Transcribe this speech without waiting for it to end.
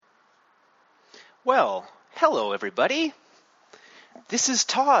Well, hello everybody. This is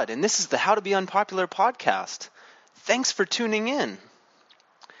Todd, and this is the How to Be Unpopular podcast. Thanks for tuning in.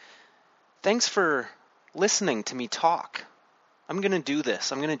 Thanks for listening to me talk. I'm going to do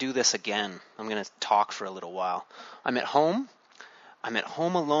this. I'm going to do this again. I'm going to talk for a little while. I'm at home. I'm at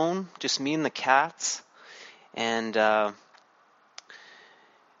home alone, just me and the cats. And I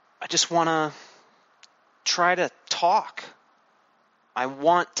just want to try to talk. I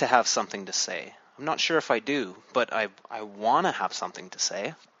want to have something to say. I'm not sure if I do, but I want to have something to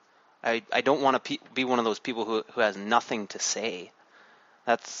say. I don't want to be one of those people who has nothing to say.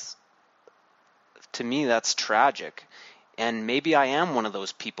 To me, that's tragic. And maybe I am one of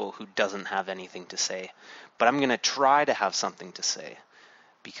those people who doesn't have anything to say. But I'm going to try to have something to say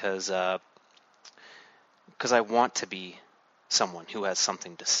because I want to be someone who has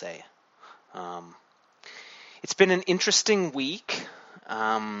something to say. It's been an interesting week.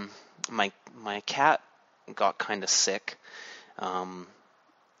 My cat got kind of sick.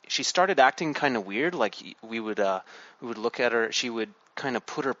 She started acting kind of weird. Like we would look at her. She would kind of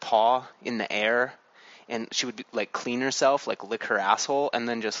put her paw in the air, and she would like clean herself, like lick her asshole, and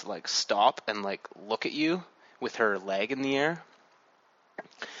then just like stop and like look at you with her leg in the air.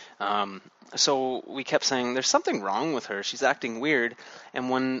 So we kept saying there's something wrong with her. She's acting weird. And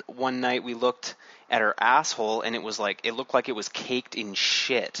one night we looked at her asshole, and it looked like it was caked in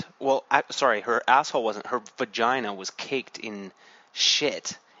shit. Well, her asshole wasn't. Her vagina was caked in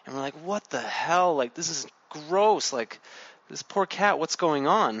shit. And we're like, what the hell? Like, this is gross. Like, this poor cat, what's going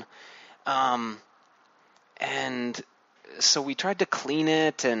on? And so we tried to clean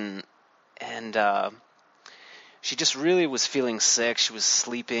it, and she just really was feeling sick. She was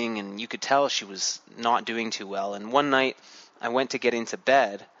sleeping, and you could tell she was not doing too well. And one night, I went to get into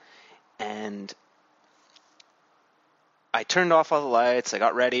bed, and I turned off all the lights. I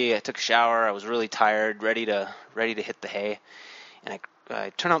got ready. I took a shower. I was really tired, ready to hit the hay. And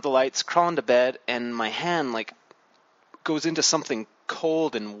I turn out the lights, crawl into bed, and my hand like goes into something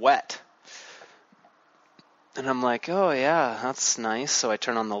cold and wet. And I'm like, oh yeah, that's nice. So I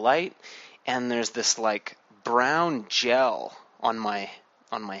turn on the light, and there's this like brown gel on my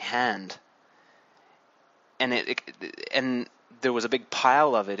hand, and and there was a big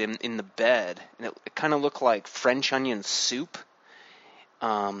pile of it in the bed, and it kind of looked like French onion soup,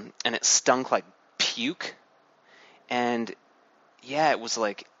 and it stunk like puke, and yeah, it was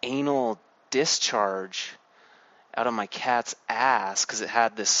like anal discharge out of my cat's ass because it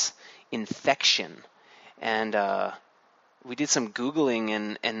had this infection. And we did some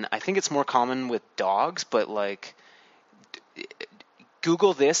Googling, and I think it's more common with dogs, but like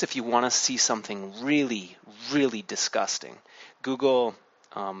Google this if you want to see something really, really disgusting. Google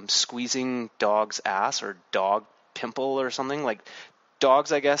squeezing dog's ass or dog pimple or something. Like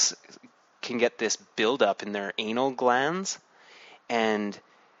dogs, I guess, can get this buildup in their anal glands, and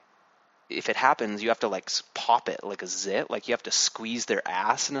if it happens, you have to like pop it like a zit. Like you have to squeeze their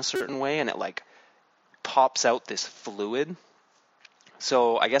ass in a certain way, and it like pops out this fluid.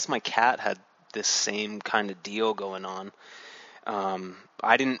 So I guess my cat had this same kind of deal going on.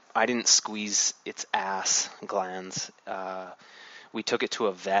 I didn't squeeze its ass glands. We took it to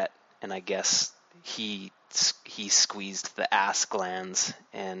a vet, and I guess he squeezed the ass glands,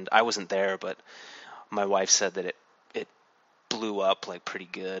 and I wasn't there, but my wife said that it blew up like pretty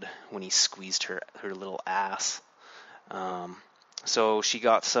good when he squeezed her little ass. So she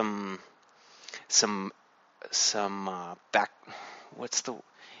got some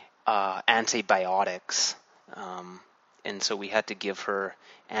antibiotics, and so we had to give her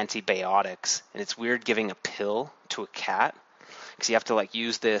antibiotics. And it's weird giving a pill to a cat because you have to like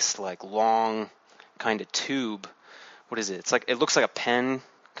use this like long kind of tube. What is it? It looks like a pen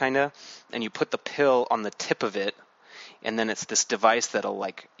kind of, and you put the pill on the tip of it, and then it's this device that'll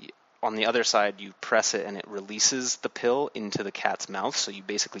like on the other side you press it and it releases the pill into the cat's mouth. So you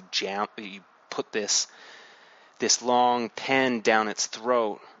basically you put this long pen down its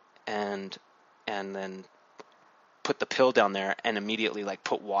throat and then put the pill down there and immediately like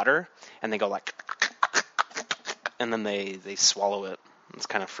put water, and they go like, and then they swallow it. It's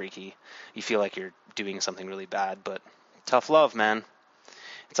kind of freaky. You feel like you're doing something really bad, but tough love, man.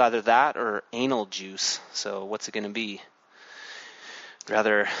 It's either that or anal juice. So what's it going to be? I'd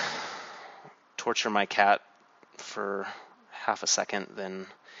rather torture my cat for half a second than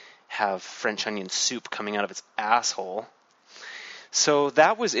have French onion soup coming out of its asshole. So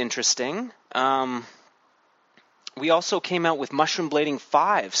that was interesting. We also came out with Mushroom Blading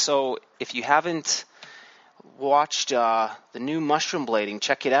 5. So if you haven't watched the new Mushroom Blading,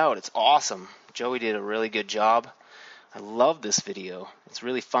 check it out. It's awesome. Joey did a really good job. I love this video. It's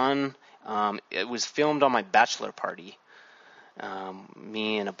really fun, It was filmed on my bachelor party.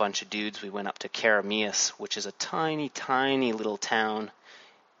 Me and a bunch of dudes, we went up to Karamias, which is a tiny, tiny little town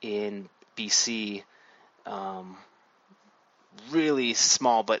in BC. Really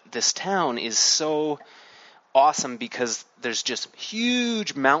small, but this town is so awesome because there's just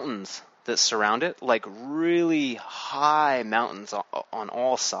huge mountains that surround it, like really high mountains on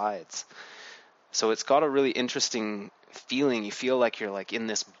all sides. So it's got a really interesting feeling. You feel like you're like in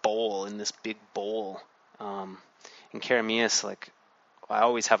this bowl, in this big bowl. In Karamias, like I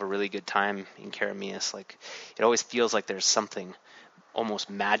always have a really good time in Karamias. Like it always feels like there's something almost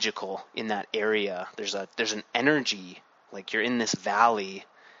magical in that area. There's an energy, like you're in this valley.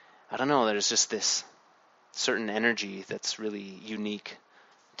 I don't know, there's just this certain energy that's really unique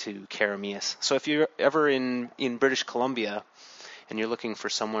to Karamias. So if you're ever in British Columbia and you're looking for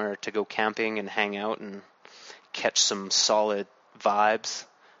somewhere to go camping and hang out and catch some solid vibes?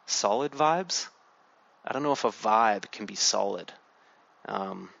 I don't know if a vibe can be solid.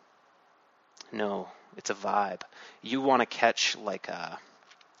 No, it's a vibe. You want to catch a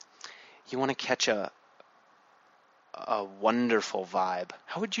wonderful vibe.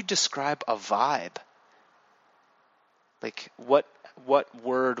 How would you describe a vibe? Like what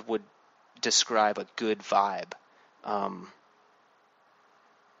word would describe a good vibe? I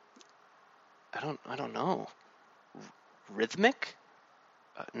don't know. Rhythmic?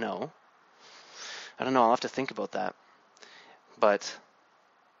 No. I don't know. I'll have to think about that. But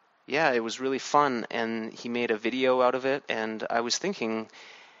yeah, it was really fun, and he made a video out of it, and I was thinking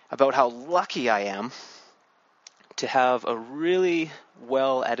about how lucky I am to have a really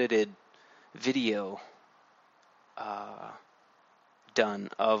well-edited video done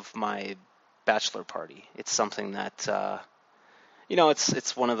of my bachelor party. It's something that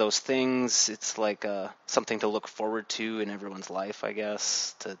it's one of those things. It's like something to look forward to in everyone's life, I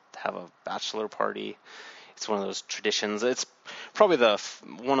guess, to have a bachelor party. It's one of those traditions. It's probably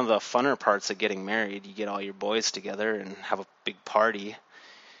one of the funner parts of getting married. You get all your boys together and have a big party.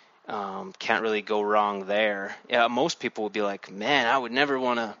 Can't really go wrong there. Yeah, most people would be like, man, I would never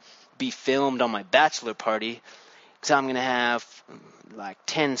want to be filmed on my bachelor party because I'm going to have like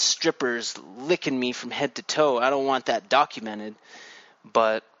 10 strippers licking me from head to toe. I don't want that documented.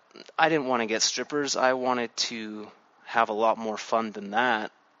 But I didn't want to get strippers. I wanted to have a lot more fun than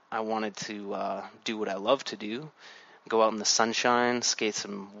that. I wanted to do what I love to do. Go out in the sunshine, skate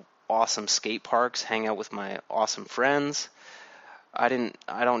some awesome skate parks, hang out with my awesome friends. I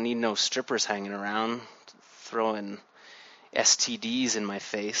don't need no strippers hanging around throwing STDs in my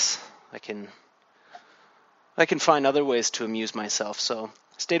face. I can find other ways to amuse myself. So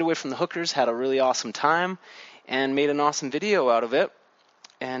stayed away from the hookers, had a really awesome time, and made an awesome video out of it.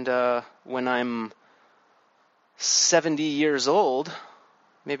 And when I'm 70 years old,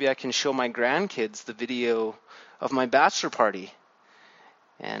 maybe I can show my grandkids the video of my bachelor party.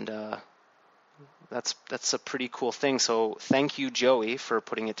 And that's a pretty cool thing. So thank you, Joey, for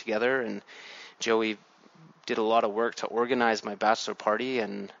putting it together. And Joey did a lot of work to organize my bachelor party,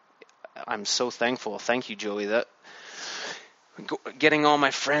 and I'm so thankful. Thank you, Joey. That getting all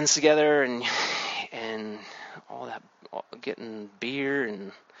my friends together and all that, getting beer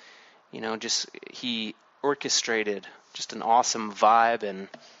and just he orchestrated just an awesome vibe and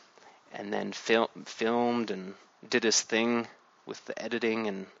then filmed and did his thing with the editing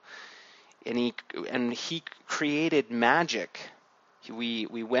and he created magic.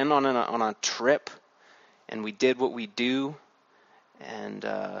 We went on a trip and we did what we do and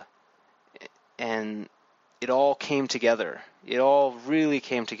it all came together. It all really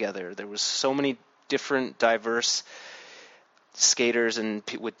came together. There was so many different diverse skaters and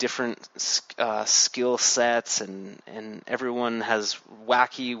with different skill sets and everyone has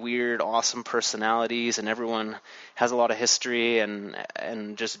wacky, weird, awesome personalities and everyone has a lot of history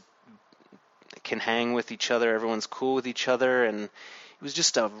and just can hang with each other. Everyone's cool with each other, and it was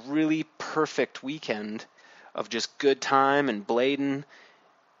just a really perfect weekend of just good time and blading,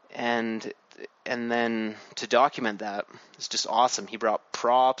 and then to document that is just awesome. He brought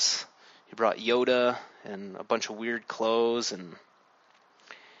props, he brought Yoda and a bunch of weird clothes, and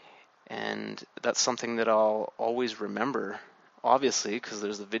that's something that I'll always remember, obviously, because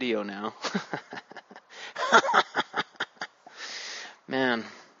there's the video now. Man,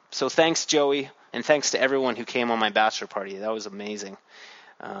 so thanks, Joey, and thanks to everyone who came on my bachelor party. That was amazing.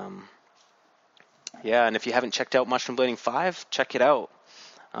 Yeah, and if you haven't checked out Mushroom Blading 5, check it out.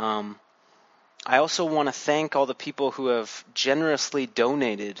 I also want to thank all the people who have generously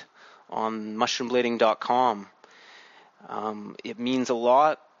donated on mushroomblading.com. It means a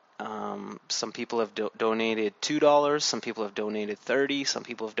lot. Some people have donated $2, some people have donated $30, some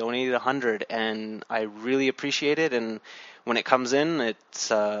people have donated $100, and I really appreciate it. And when it comes in,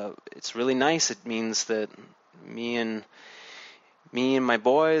 it's really nice. It means that me and my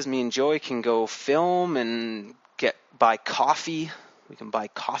boys, me and Joey, can go film and buy coffee. We can buy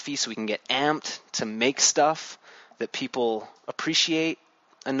coffee so we can get amped to make stuff that people appreciate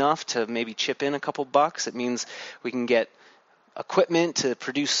enough to maybe chip in a couple bucks. It means we can get equipment to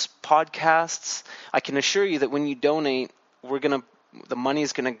produce podcasts. I can assure you that when you donate, the money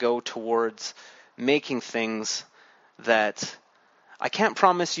is gonna go towards making things that I can't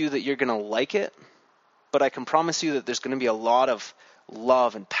promise you that you're gonna like it, but I can promise you that there's gonna be a lot of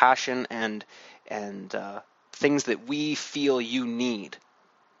love and passion and things that we feel you need.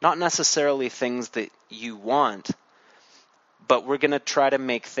 Not necessarily things that you want, but we're gonna try to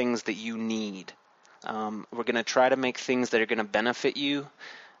make things that you need. We're going to try to make things that are going to benefit you,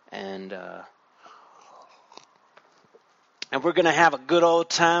 and we're going to have a good old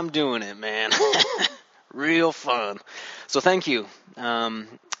time doing it, man. Real fun. So thank you.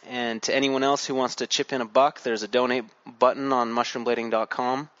 And to anyone else who wants to chip in a buck, there's a donate button on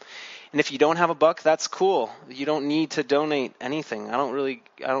mushroomblading.com. And if you don't have a buck, that's cool. You don't need to donate anything. I don't really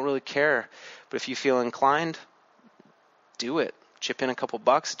care. But if you feel inclined, do it. Chip in a couple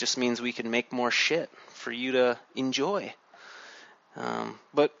bucks. It just means we can make more shit for you to enjoy.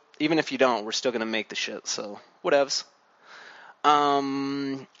 But even if you don't, we're still going to make the shit, so whatevs.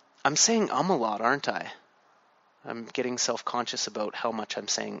 I'm saying a lot, aren't I? I'm getting self-conscious about how much I'm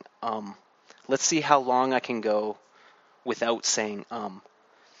saying Let's see how long I can go without saying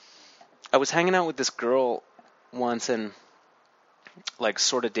I was hanging out with this girl once and like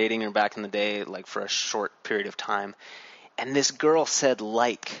sort of dating her back in the day, like for a short period of time. And this girl said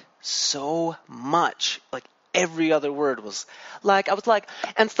like so much, like every other word was like, I was like,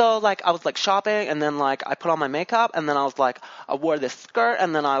 and so like I was like shopping, and then like I put on my makeup, and then I was like, I wore this skirt,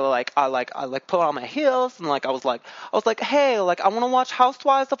 and then I put on my heels, and like I was like, hey, like I want to watch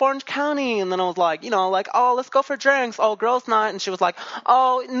Housewives of Orange County, and then I was like, like, oh, let's go for drinks, oh, girls' night, and she was like,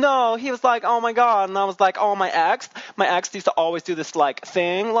 oh no, he was like, oh my god, and I was like, oh, my ex used to always do this like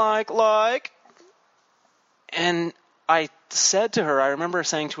thing, like, and I said to her, I remember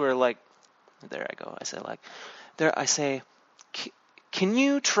saying to her, like, there I go. I said, like, can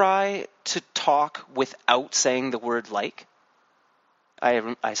you try to talk without saying the word like?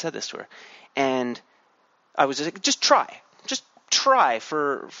 I said this to her. And I was just like, just try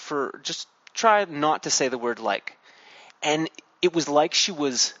not to say the word like. And it was like she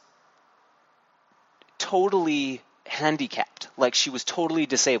was totally handicapped, like she was totally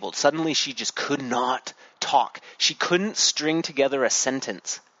disabled. Suddenly she just could not talk. She couldn't string together a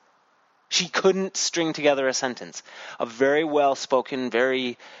sentence. A very well-spoken,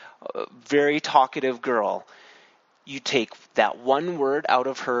 very talkative girl. You take that one word out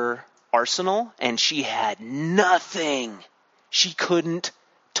of her arsenal, and she had nothing. She couldn't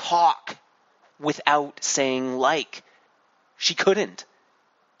talk without saying like. She couldn't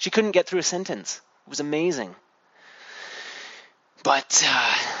get through a sentence. It was amazing. But,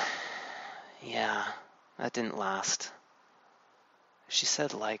 yeah, that didn't last. She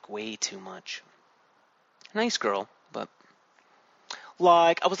said like way too much. Nice girl, but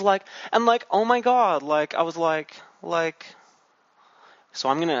like I was like, and like, oh my god, like I was like so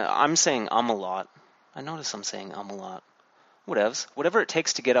I'm saying a lot. I notice I'm saying a lot. Whatevs. Whatever it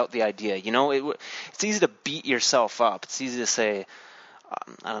takes to get out the idea. It's easy to beat yourself up. It's easy to say,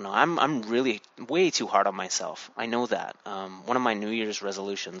 I don't know, I'm really way too hard on myself. I know that. One of my New Year's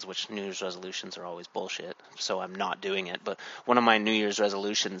resolutions, which New Year's resolutions are always bullshit, so I'm not doing it, but one of my New Year's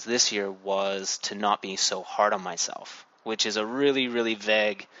resolutions this year was to not be so hard on myself, which is a really, really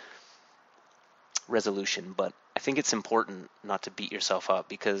vague resolution, but I think it's important not to beat yourself up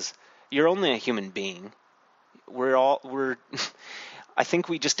because you're only a human being. I think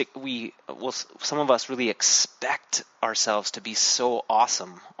some of us really expect ourselves to be so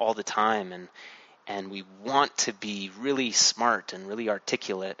awesome all the time, and we want to be really smart and really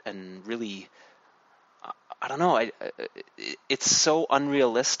articulate and really, I don't know, it's so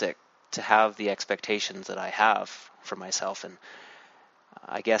unrealistic to have the expectations that I have for myself, and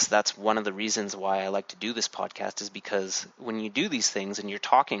I guess that's one of the reasons why I like to do this podcast, is because when you do these things and you're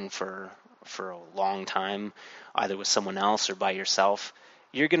talking for a long time, either with someone else or by yourself,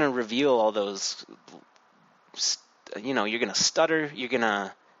 you're going to reveal all those, you're going to stutter, you're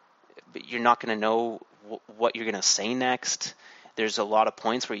not going to know what you're going to say next. There's a lot of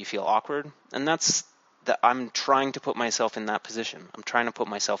points where you feel awkward, and I'm trying to put myself in that position. I'm trying to put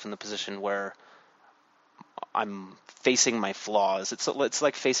myself in the position where I'm facing my flaws. It's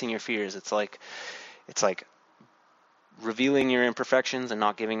like facing your fears. It's like revealing your imperfections and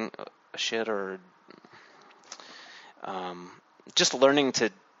not giving a shit, or just learning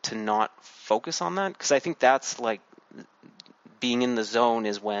to not focus on that, because I think that's like being in the zone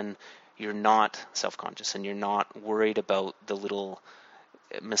is when you're not self-conscious and you're not worried about the little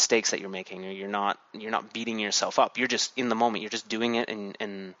mistakes that you're making, or you're not beating yourself up. You're just in the moment. You're just doing it,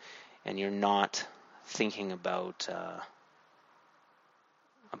 and you're not thinking about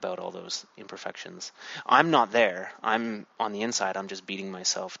all those imperfections. I'm not there. I'm on the inside. I'm just beating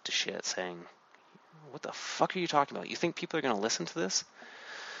myself to shit, saying, "What the fuck are you talking about? You think people are going to listen to this?"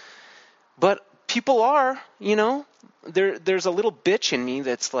 But people are, There's a little bitch in me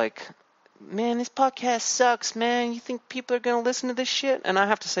that's like, "Man, this podcast sucks, man. You think people are going to listen to this shit?" And I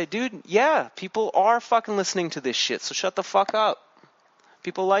have to say, dude, yeah, people are fucking listening to this shit, so shut the fuck up.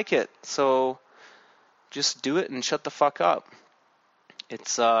 People like it, so just do it and shut the fuck up.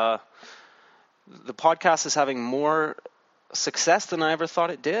 It's, the podcast is having more success than I ever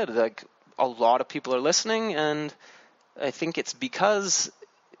thought it did. Like, a lot of people are listening, and I think it's because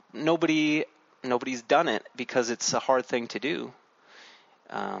nobody's done it, because it's a hard thing to do.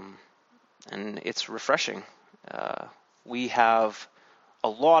 And it's refreshing. We have a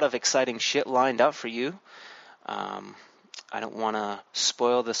lot of exciting shit lined up for you. I don't want to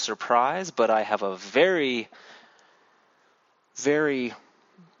spoil the surprise, but I have a very, very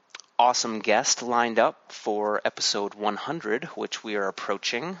awesome guest lined up for episode 100, which we are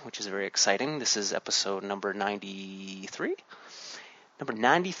approaching, which is very exciting. This is episode number 93. Number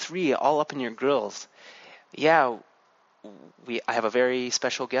 93, all up in your grills. Yeah, I have a very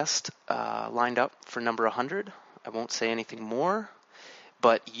special guest lined up for number 100. I won't say anything more,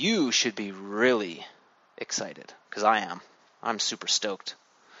 but you should be really excited, because I am. I'm super stoked.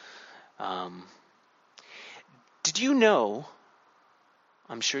 Did you know?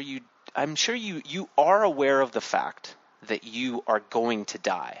 I'm sure you are aware of the fact that you are going to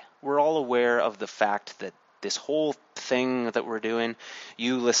die. We're all aware of the fact that this whole thing that we're doing,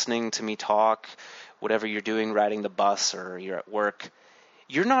 you listening to me talk, whatever you're doing, riding the bus or you're at work,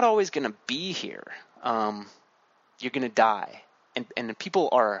 you're not always going to be here. You're going to die. And people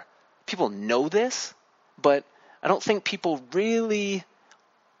know this, but I don't think people really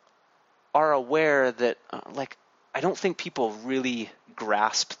are aware that, I don't think people really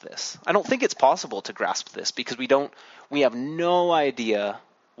grasp this. I don't think it's possible to grasp this, because we have no idea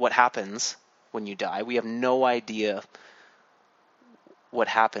what happens when you die. We have no idea what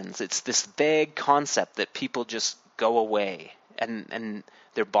happens. It's this vague concept that people just go away and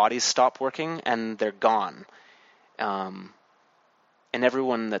their bodies stop working and they're gone. And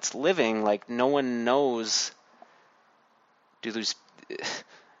everyone that's living, no one knows. It's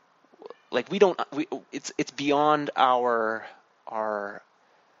beyond our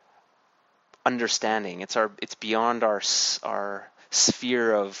understanding. It's beyond our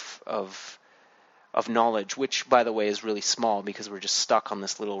sphere of knowledge, which, by the way, is really small, because we're just stuck on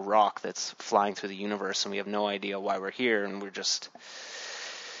this little rock that's flying through the universe, and we have no idea why we're here, and we're just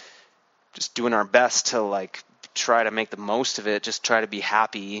doing our best to try to make the most of it, just try to be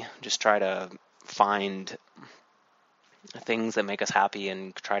happy, just try to find things that make us happy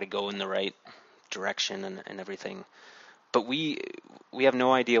and try to go in the right direction and everything. But we have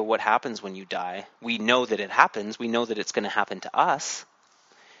no idea what happens when you die. We know that it happens. We know that it's going to happen to us.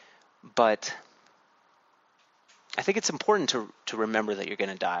 But I think it's important to remember that you're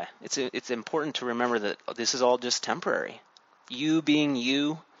going to die. It's important to remember that this is all just temporary. You being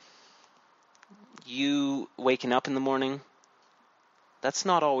you waking up in the morning, that's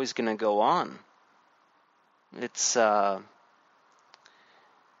not always going to go on. It's I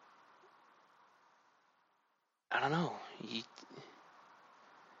don't know.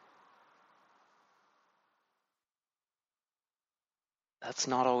 That's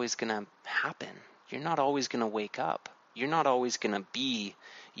not always going to happen. You're not always going to wake up. You're not always going to be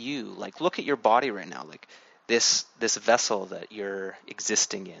you. Look at your body right now. This vessel that you're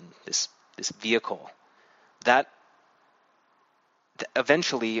existing in, this vehicle, that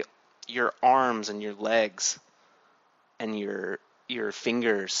eventually your arms and your legs and your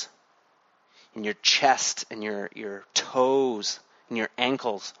fingers and your chest and your toes and your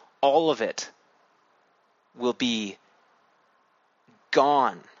ankles, all of it will be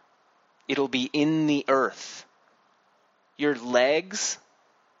gone. It'll be in the earth. Your legs,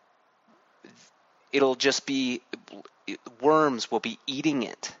 it'll just be, worms will be eating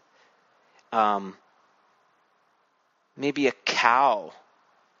it. Maybe a cow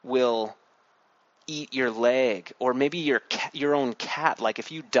will eat your leg, or maybe your own cat. Like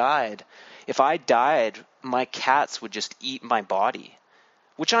if I died, my cats would just eat my body,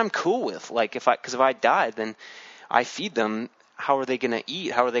 which I'm cool with. Like because if I died, then I feed them. How are they going to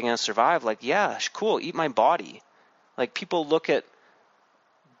eat? How are they going to survive? Like, yeah, cool, eat my body. Like, people look at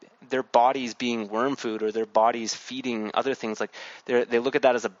their bodies being worm food or their bodies feeding other things. Like, they look at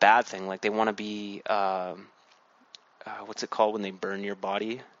that as a bad thing. Like, they want to be, what's it called when they burn your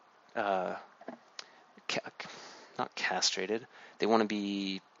body? Not castrated. They want to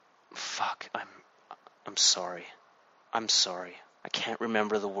be, I'm sorry. I can't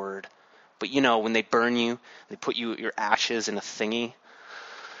remember the word. But when they burn you, they put your ashes in a thingy.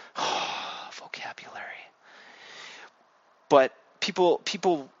 Vocabulary. But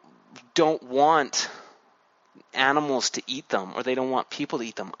people don't want animals to eat them, or they don't want people to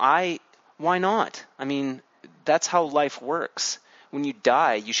eat them. Why not? I mean, that's how life works. When you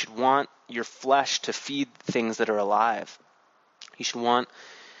die, you should want your flesh to feed things that are alive. You should want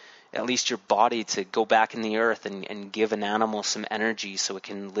at least your body to go back in the earth and give an animal some energy so it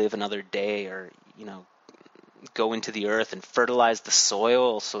can live another day, or go into the earth and fertilize the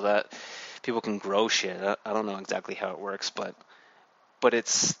soil so that people can grow shit. I don't know exactly how it works, but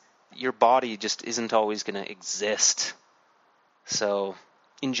it's, your body just isn't always going to exist. So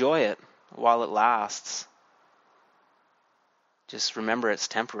enjoy it while it lasts. Just remember, it's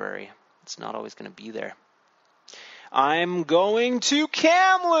temporary. It's not always going to be there. I'm going to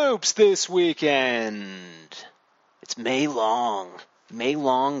Kamloops this weekend. It's May Long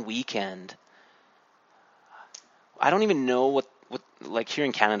weekend. I don't even know what like, here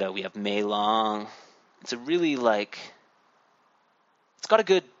in Canada we have May Long. It's a really, like, it's got a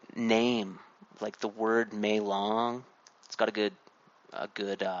good name, like the word May Long. It's got a good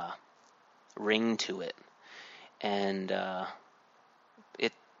ring to it, and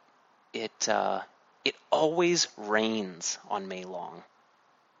it always rains on May Long.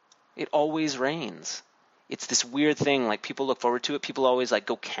 It always rains. It's this weird thing, like, people look forward to it. People always, like,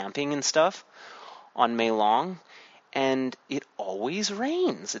 go camping and stuff on May Long, and it always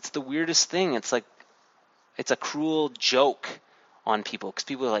rains. It's the weirdest thing. It's like, it's a cruel joke on people, because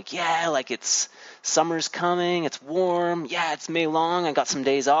people are like, yeah, like, it's summer's coming, it's warm, yeah, it's May Long, I got some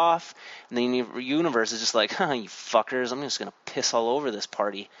days off, and the universe is just like, you fuckers, I'm just going to piss all over this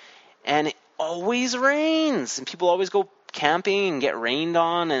party. And it always rains, and people always go camping and get rained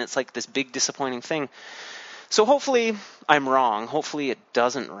on, and it's like this big disappointing thing. So hopefully I'm wrong. Hopefully it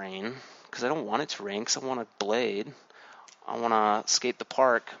doesn't rain, because I don't want it to rain, because I want to blade. I want to skate the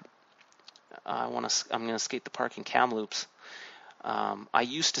park. I'm going to skate the park in Kamloops. I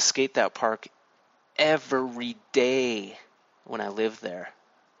used to skate that park every day when I lived there.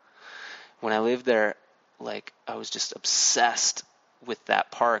 When I lived there, like, I was just obsessed with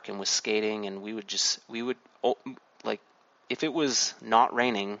that park and with skating, and we would like, if it was not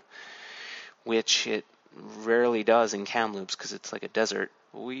raining, which it rarely does in Kamloops because it's like a desert,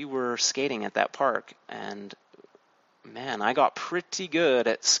 we were skating at that park, and man, I got pretty good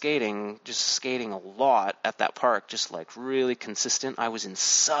at skating, just skating a lot at that park, just like really consistent. I was in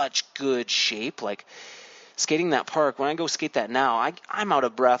such good shape, like skating that park. When I go skate that now, I'm out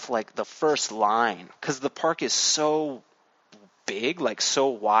of breath like the first line, because the park is so big, like so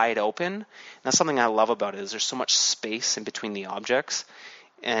wide open. And that's something I love about it, is there's so much space in between the objects,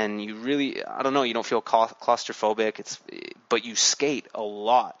 and you really, I don't know, you don't feel claustrophobic. But you skate a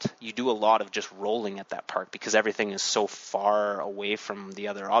lot. You do a lot of just rolling at that park because everything is so far away from the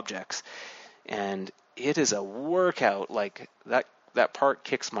other objects, and it is a workout. Like, that park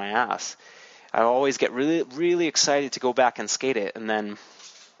kicks my ass. I always get really, really excited to go back and skate it, and then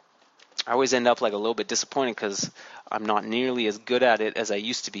I always end up like a little bit disappointed because I'm not nearly as good at it as I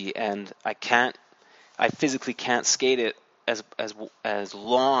used to be, and I physically can't skate it as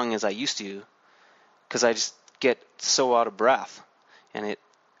long as I used to, because I just get so out of breath. And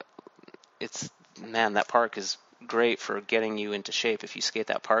man, that park is great for getting you into shape. If you skate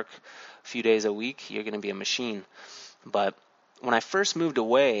that park a few days a week, you're going to be a machine. But when I first moved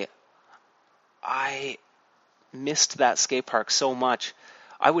away, I missed that skate park so much.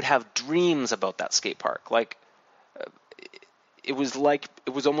 I would have dreams about that skate park. Like, it was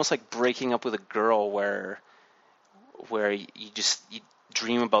almost like breaking up with a girl, where you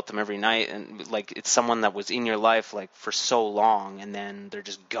dream about them every night, and like, it's someone that was in your life like for so long, and then they're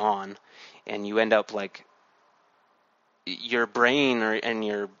just gone, and you end up like, your brain and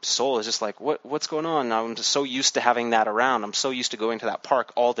your soul is just like, what's going on? I'm just so used to having that around. I'm so used to going to that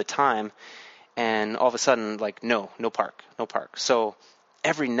park all the time, and all of a sudden, like, no park. So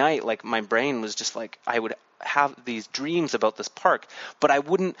every night, like my brain was just like, I would have these dreams about this park, but I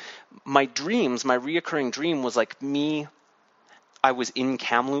wouldn't, my reoccurring dream was like I was in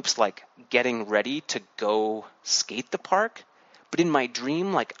Kamloops, like getting ready to go skate the park. But in my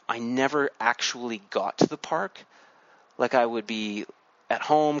dream, like I never actually got to the park. Like I would be at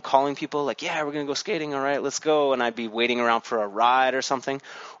home calling people like, yeah, we're going to go skating. All right, let's go. And I'd be waiting around for a ride or something.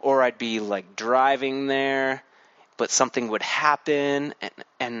 Or I'd be like driving there, but something would happen.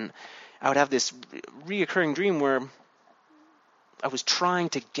 And I would have this reoccurring dream where I was trying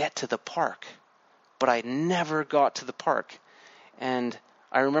to get to the park, but I never got to the park. And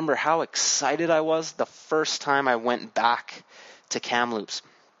I remember how excited I was the first time I went back to Kamloops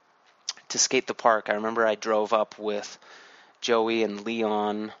to skate the park. I remember I drove up with Joey and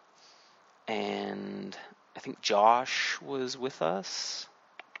Leon, and I think Josh was with us.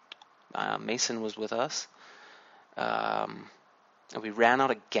 Mason was with us. And we ran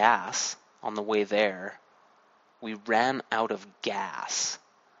out of gas on the way there. We ran out of gas.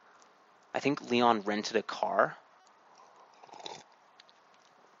 I think Leon rented a car.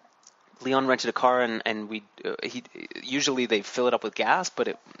 And we usually they fill it up with gas,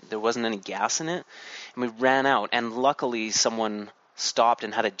 but there wasn't any gas in it, and we ran out. And luckily, someone stopped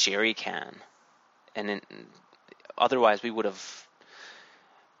and had a jerry can, and otherwise we would have.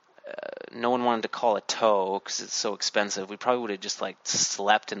 No one wanted to call a tow because it's so expensive. We probably would have just like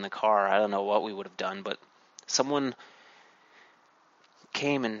slept in the car. I don't know what we would have done, but someone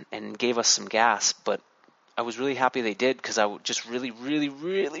came and gave us some gas, but I was really happy they did because I just really, really,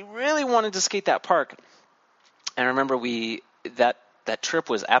 really, really wanted to skate that park. And I remember that trip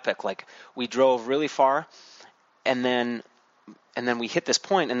was epic. Like we drove really far, and then we hit this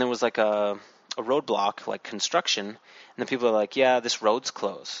point, and there was like a roadblock, like construction, and the people are like, "Yeah, this road's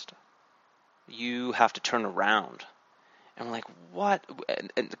closed. You have to turn around." And I'm like, "What?"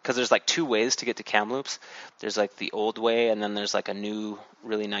 Because there's like two ways to get to Kamloops. There's like the old way, and then there's like a new,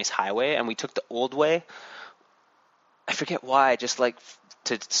 really nice highway. And we took the old way. I forget why, just like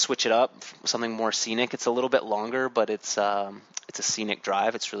to switch it up, something more scenic. It's a little bit longer, but it's a scenic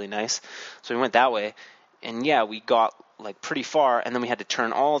drive. It's really nice. So we went that way, and yeah, we got like pretty far, and then we had to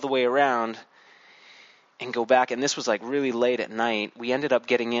turn all the way around and go back. And this was like really late at night. We ended up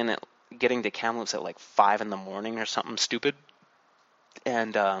getting to Kamloops at like 5 a.m. or something stupid,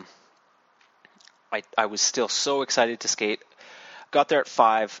 and I was still so excited to skate. Got there at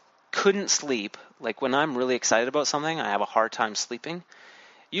 5. Couldn't sleep. Like when I'm really excited about something, I have a hard time sleeping.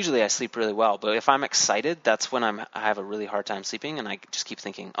 Usually I sleep really well, but if I'm excited, that's when I have a really hard time sleeping, and I just keep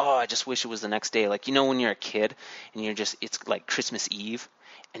thinking, oh, I just wish it was the next day. Like, you know, when you're a kid and it's like Christmas Eve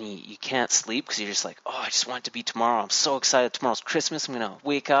and you can't sleep because you're just like, oh, I just want it to be tomorrow. I'm so excited. Tomorrow's Christmas. I'm going to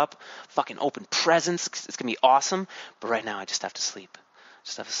wake up, fucking open presents. It's going to be awesome. But right now I just have to sleep.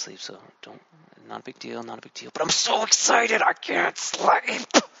 So not a big deal. But I'm so excited. I can't sleep.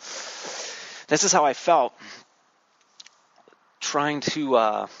 This is how I felt trying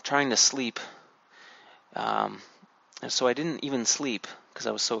to sleep. And so I didn't even sleep because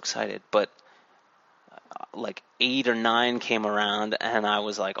I was so excited. But like 8 or 9 came around, and I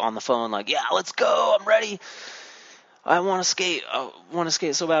was like on the phone, like, yeah, let's go. I'm ready. I want to skate.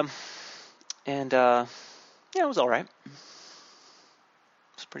 So bad. And yeah, it was all right. It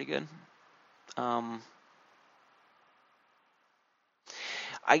was pretty good.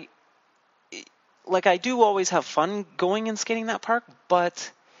 I do always have fun going and skating that park,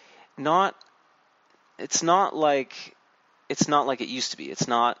 but it's not like it used to be. It's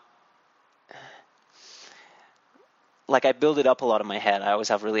not like I build it up a lot in my head. I always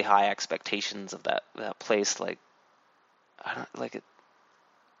have really high expectations of that place. Like I don't like it.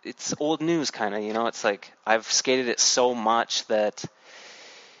 It's old news kind of, you know. It's like I've skated it so much that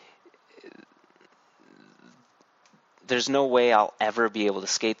there's no way I'll ever be able to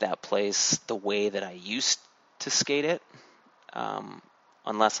skate that place the way that I used to skate it,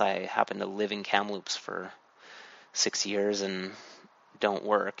 unless I happen to live in Kamloops for 6 years and don't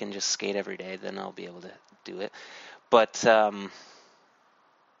work and just skate every day. Then I'll be able to do it. But I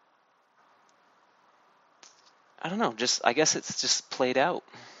don't know. I guess it's just played out.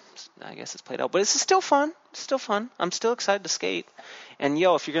 But it's still fun. I'm still excited to skate. And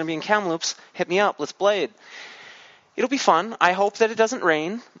yo, if you're gonna be in Kamloops, hit me up. Let's blade. It'll be fun. I hope that it doesn't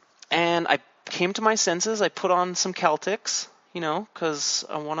rain. And I came to my senses. I put on some Celtics, you know, because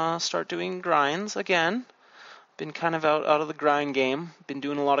I want to start doing grinds again. Been kind of out of the grind game. Been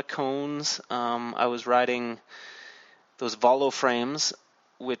doing a lot of cones. I was riding those Volo frames,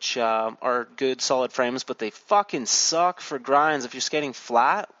 which are good, solid frames, but they fucking suck for grinds if you're skating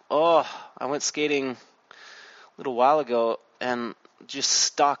flat. Oh, I went skating a little while ago, and just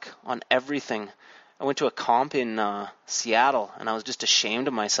stuck on everything. I went to a comp in Seattle, and I was just ashamed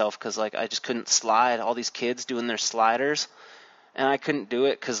of myself because like I just couldn't slide. All these kids doing their sliders, and I couldn't do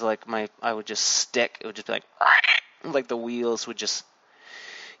it because like I would just stick. It would just be like the wheels would just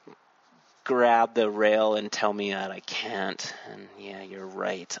grab the rail and tell me that I can't. And yeah, you're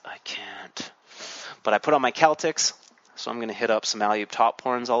right, I can't. But I put on my Celtics, so I'm going to hit up some alley-oop top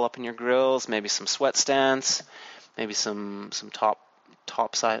horns all up in your grills, maybe some sweat stance, maybe some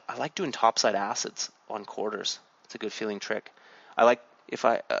topside. I like doing topside acids on quarters. It's a good feeling trick. I like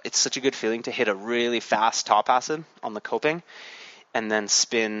it's such a good feeling to hit a really fast top acid on the coping and then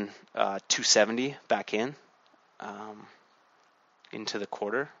spin 270 back into the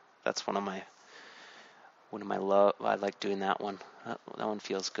quarter. That's one of my love. I like doing that one. That one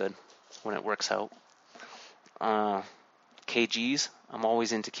feels good when it works out. KGs. I'm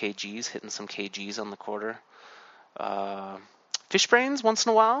always into KGs, hitting some KGs on the quarter. Fish brains once in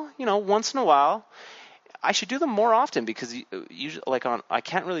a while. I should do them more often because usually, I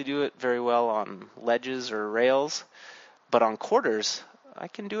can't really do it very well on ledges or rails, but on quarters I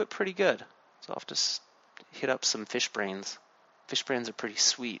can do it pretty good. So I'll have to hit up some fish brains. Fish brains are pretty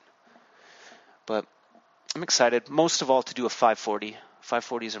sweet, but I'm excited most of all to do a 540.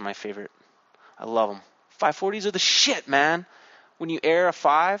 540s are my favorite. I love them. 540s are the shit, man. When you air a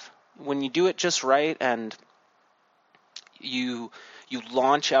 5, when you do it just right and you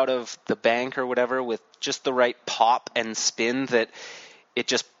launch out of the bank or whatever with just the right pop and spin that it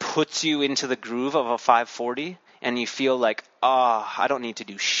just puts you into the groove of a 540 and you feel like, I don't need to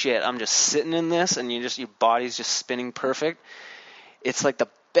do shit. I'm just sitting in this and your body's just spinning perfect. It's like the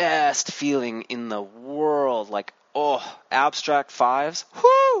best feeling in the world. Like, abstract 5s.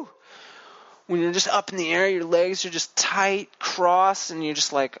 Whoo! When you're just up in the air, your legs are just tight, crossed, and you're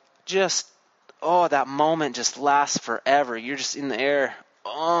just like, that moment just lasts forever. You're just in the air,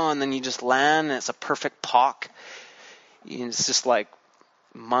 and then you just land, and it's a perfect pock. It's just like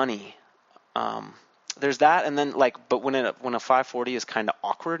money. There's that, and then but when a 540 is kind of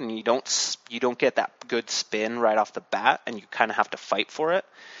awkward, and you don't get that good spin right off the bat, and you kind of have to fight for it,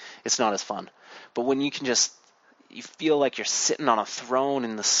 it's not as fun. But when you can you feel like you're sitting on a throne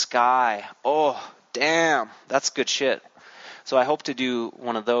in the sky. Oh, damn, that's good shit. So I hope to do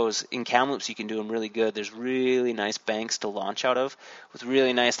one of those. In Kamloops, you can do them really good. There's really nice banks to launch out of with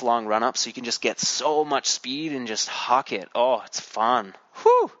really nice long run-ups, so you can just get so much speed and just huck it. Oh, it's fun.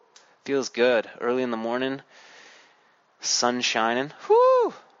 Whew! Feels good. Early in the morning, sun shining.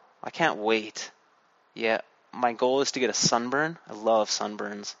 Whew! I can't wait. Yeah, my goal is to get a sunburn. I love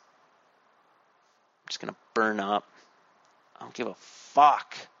sunburns. I'm just going to burn up. I don't give a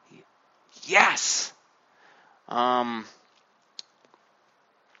fuck. Yes!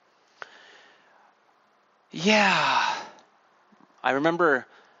 Yeah. I remember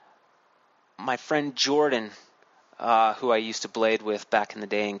my friend Jordan, who I used to blade with back in the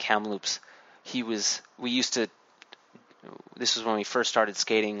day in Kamloops. This was when we first started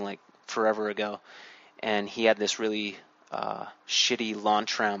skating like forever ago, and he had this really shitty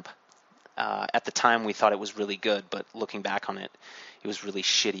launch ramp. At the time we thought it was really good, but looking back on it, it was really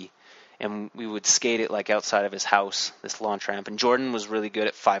shitty. And we would skate it like outside of his house, this launch ramp. And Jordan was really good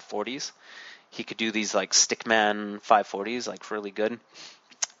at 540s. He could do these like stickman 540s, like really good.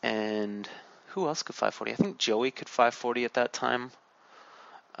 And who else could 540? I think Joey could 540 at that time.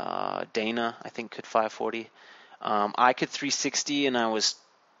 Dana, I think, could 540. I could 360, and I was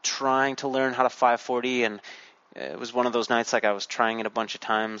trying to learn how to 540, and it was one of those nights like I was trying it a bunch of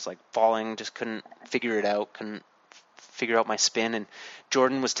times, like falling, just couldn't figure it out, couldn't figure out my spin. And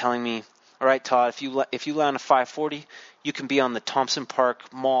Jordan was telling me, all right, Todd, if you land a 540, you can be on the Thompson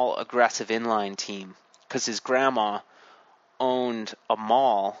Park Mall aggressive inline team, because his grandma owned a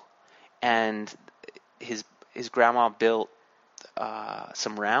mall, and his grandma built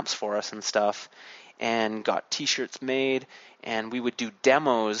some ramps for us and stuff, and got T-shirts made, and we would do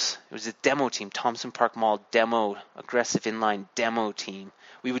demos. It was a demo team, Thompson Park Mall demo, aggressive inline demo team.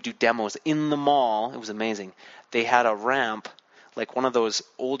 We would do demos in the mall. It was amazing. They had a ramp, like one of those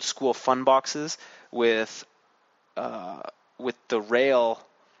old school fun boxes with the rail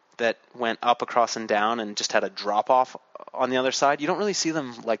that went up, across, and down, and just had a drop off on the other side. You don't really see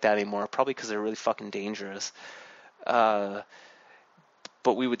them like that anymore, probably because they're really fucking dangerous.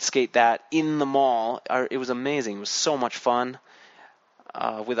 But we would skate that in the mall. It was amazing. It was so much fun.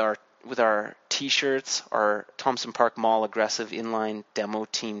 With our T-shirts, our Thompson Park Mall aggressive inline demo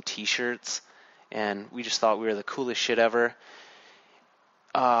team T-shirts, and we just thought we were the coolest shit ever.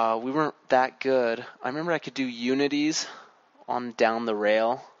 We weren't that good. I remember I could do unities on down the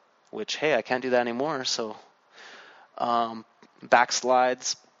rail, which, hey, I can't do that anymore. So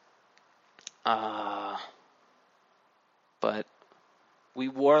backslides. But we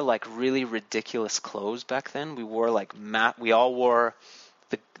wore like really ridiculous clothes back then. We wore like we all wore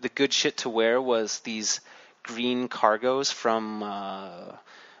the good shit to wear was these green cargos from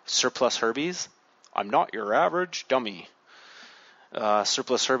Surplus Herbies. I'm not your average dummy.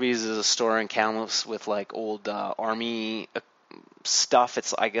 Surplus Herbies is a store in Kamloops with like old army stuff.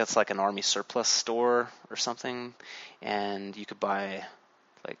 It's I guess like an army surplus store or something, and you could buy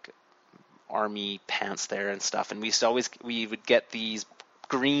like army pants there and stuff. And we would get these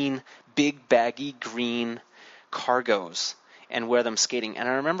green, big baggy green cargos and wear them skating. And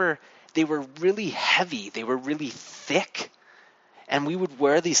I remember they were really heavy. They were really thick. And we would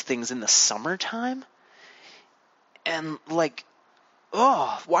wear these things in the summertime. And like,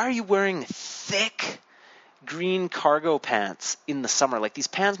 oh, why are you wearing thick green cargo pants in the summer? Like these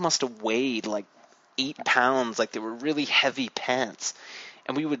pants must have weighed like 8 pounds. Like they were really heavy pants.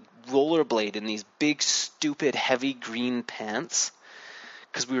 And we would rollerblade in these big, stupid, heavy green pants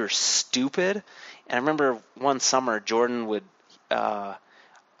because we were stupid. And I remember one summer Jordan would,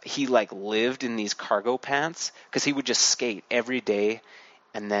 he like lived in these cargo pants because he would just skate every day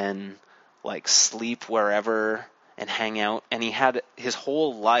and then like sleep wherever and hang out. And he had his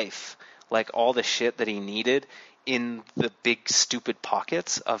whole life, like all the shit that he needed in the big, stupid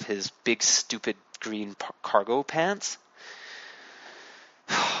pockets of his big, stupid green cargo pants.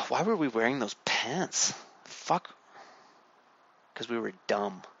 Why were we wearing those pants? Fuck. Because we were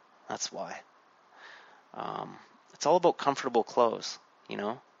dumb. That's why. It's all about comfortable clothes, you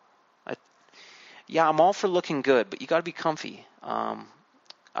know? I'm all for looking good, but you got to be comfy.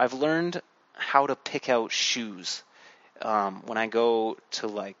 I've learned how to pick out shoes. When I go to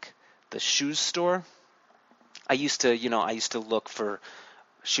like the shoes store, I used to look for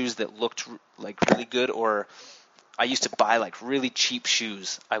shoes that looked like really good, or I used to buy like really cheap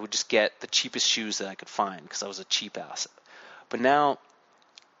shoes. I would just get the cheapest shoes that I could find because I was a cheap ass. But now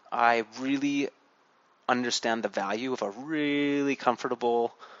I really understand the value of a really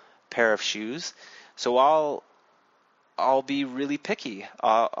comfortable pair of shoes. So I'll be really picky.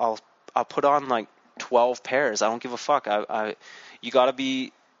 I'll put on like 12 pairs. I don't give a fuck.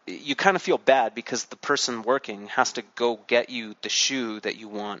 You kind of feel bad because the person working has to go get you the shoe that you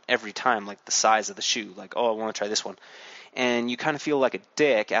want every time, like the size of the shoe. Like, oh, I want to try this one. And you kind of feel like a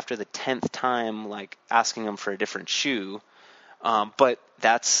dick after the 10th time, like asking them for a different shoe. But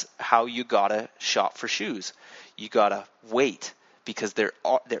that's how you gotta shop for shoes. You gotta wait because there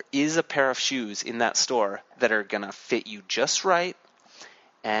is a pair of shoes in that store that are gonna fit you just right,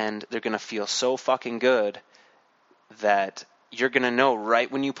 and they're gonna feel so fucking good that you're going to know right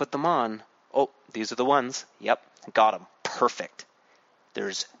when you put them on, oh, these are the ones. Yep, got them. Perfect.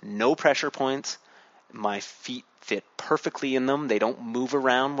 There's no pressure points. My feet fit perfectly in them. They don't move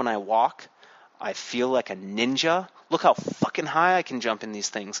around when I walk. I feel like a ninja. Look how fucking high I can jump in these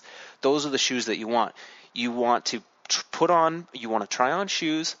things. Those are the shoes that you want. You want to you want to try on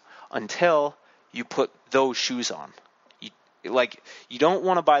shoes until you put those shoes on. You don't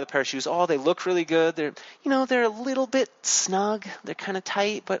want to buy the pair of shoes. Oh, they look really good. They're a little bit snug. They're kind of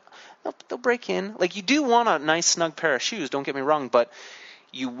tight, but they'll break in. Like you do want a nice snug pair of shoes. Don't get me wrong, but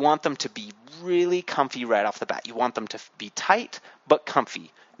you want them to be really comfy right off the bat. You want them to be tight but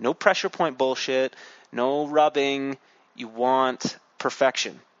comfy. No pressure point bullshit. No rubbing. You want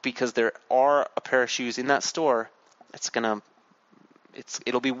perfection because there are a pair of shoes in that store.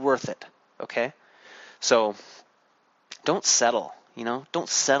 It'll be worth it. Okay, so. Don't settle, Don't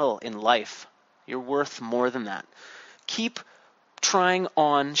settle in life. You're worth more than that. Keep trying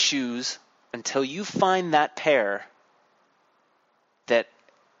on shoes until you find that pair that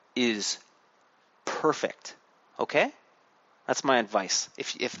is perfect, okay? That's my advice.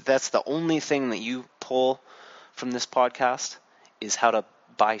 If that's the only thing that you pull from this podcast is how to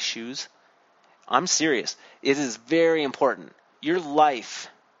buy shoes, I'm serious. It is very important. Your life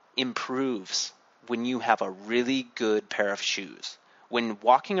improves when you have a really good pair of shoes. When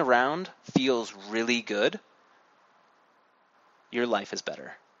walking around feels really good, your life is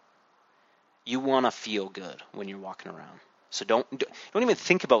better. You want to feel good when you're walking around. So don't even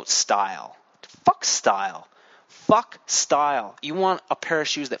think about style. Fuck style. Fuck style. You want a pair of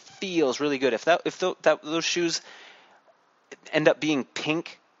shoes that feels really good. If those shoes end up being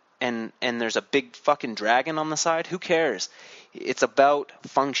pink and there's a big fucking dragon on the side, who cares? It's about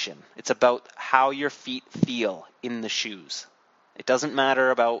function. It's about how your feet feel in the shoes. It doesn't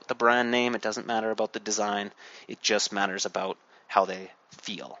matter about the brand name. It doesn't matter about the design. It just matters about how they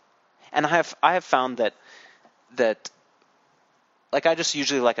feel. And I have found that like I just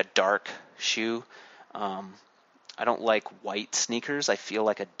usually like a dark shoe. I I don't like white sneakers. I feel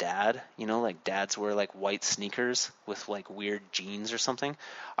like a dad, like dads wear like white sneakers with like weird jeans or something.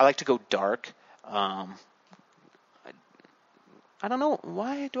 I like to go dark. I don't know.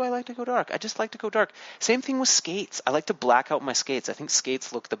 Why do I like to go dark? I just like to go dark. Same thing with skates. I like to black out my skates. I think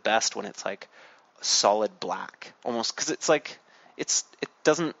skates look the best when it's like solid black, almost, because it's like it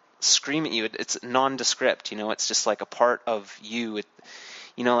doesn't scream at you. It's nondescript. It's just like a part of you.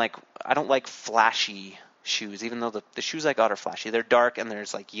 Like I don't like flashy shoes, even though the shoes I got are flashy. They're dark and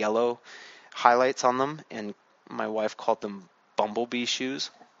there's like yellow highlights on them, and my wife called them bumblebee shoes,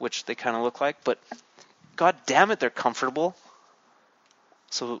 which they kind of look like. But god damn it, they're comfortable.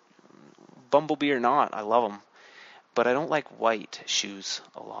 So bumblebee or not, I love them. But I don't like white shoes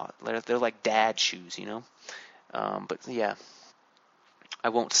a lot. They're like dad shoes, But yeah, I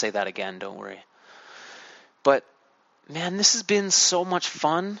won't say that again, don't worry. But man, this has been so much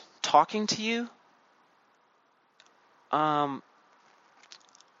fun talking to you.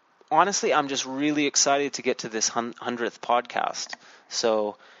 Honestly, I'm just really excited to get to this 100th podcast.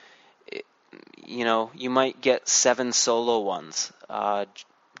 So, you might get 7 solo ones.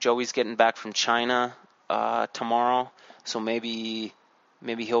 Joey's getting back from China tomorrow, so maybe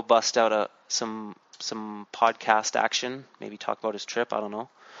he'll bust out some podcast action. Maybe talk about his trip. I don't know.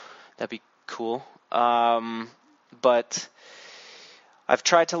 That'd be cool. But I've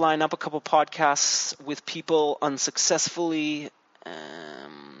tried to line up a couple podcasts with people unsuccessfully.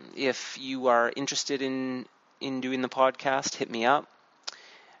 If you are interested in doing the podcast, hit me up.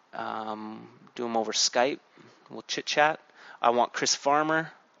 Do them over Skype. We'll chit chat. I want Chris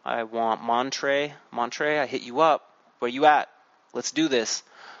Farmer. I want Montre, I hit you up. Where you at? Let's do this.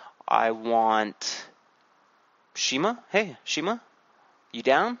 I want Shima. Hey, Shima, you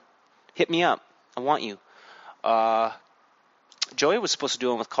down? Hit me up. I want you. Joey was supposed to do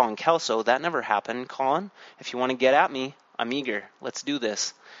one with Colin Kelso. That never happened. Colin, if you want to get at me, I'm eager. Let's do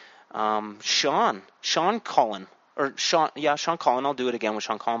this. Sean Collin. Sean Collin. I'll do it again with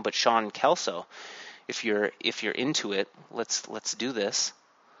Sean Collin, but Sean Kelso. If you're into it, let's do this.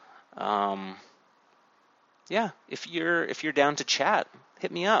 If you're down to chat,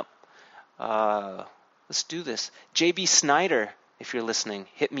 hit me up. Let's do this. JB Snyder, if you're listening,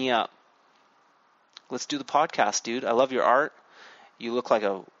 hit me up. Let's do the podcast, dude. I love your art. You look like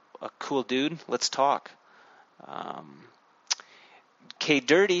a cool dude. Let's talk. K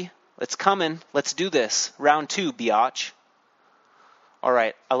Dirty, it's coming. Let's do this. Round 2, biatch. All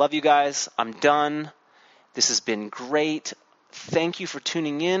right. I love you guys. I'm done. This has been great. Thank you for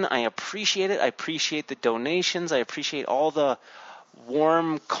tuning in. I appreciate it. I appreciate the donations. I appreciate all the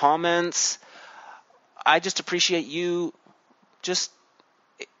warm comments. I just appreciate you just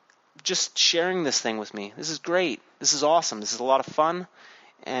sharing this thing with me. This is great. This is awesome. This is a lot of fun.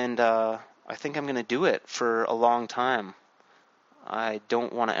 And I think I'm going to do it for a long time. I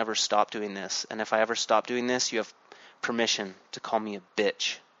don't want to ever stop doing this. And if I ever stop doing this, you have permission to call me a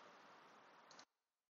bitch.